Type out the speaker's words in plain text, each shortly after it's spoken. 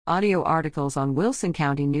Audio articles on Wilson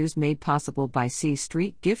County News made possible by C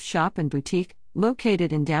Street Gift Shop and Boutique,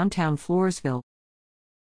 located in downtown Floresville.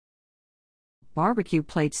 Barbecue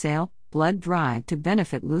plate sale, blood drive to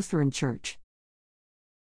benefit Lutheran Church.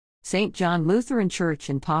 St. John Lutheran Church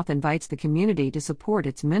in Poth invites the community to support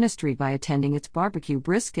its ministry by attending its barbecue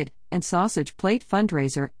brisket and sausage plate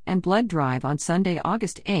fundraiser and blood drive on Sunday,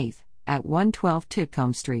 August 8th, at 112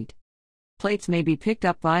 Titcomb Street. Plates may be picked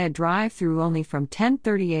up via drive-through only from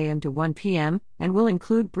 10:30 a.m. to 1 p.m. and will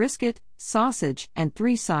include brisket, sausage, and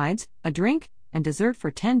 3 sides, a drink, and dessert for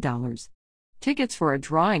 $10. Tickets for a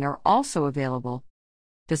drawing are also available.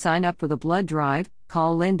 To sign up for the blood drive,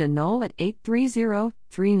 call Linda Knoll at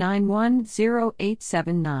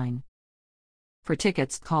 830-391-0879. For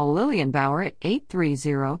tickets, call Lillian Bauer at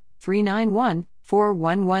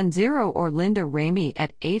 830-391-4110 or Linda Ramey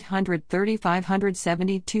at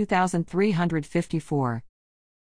 830-570-2354.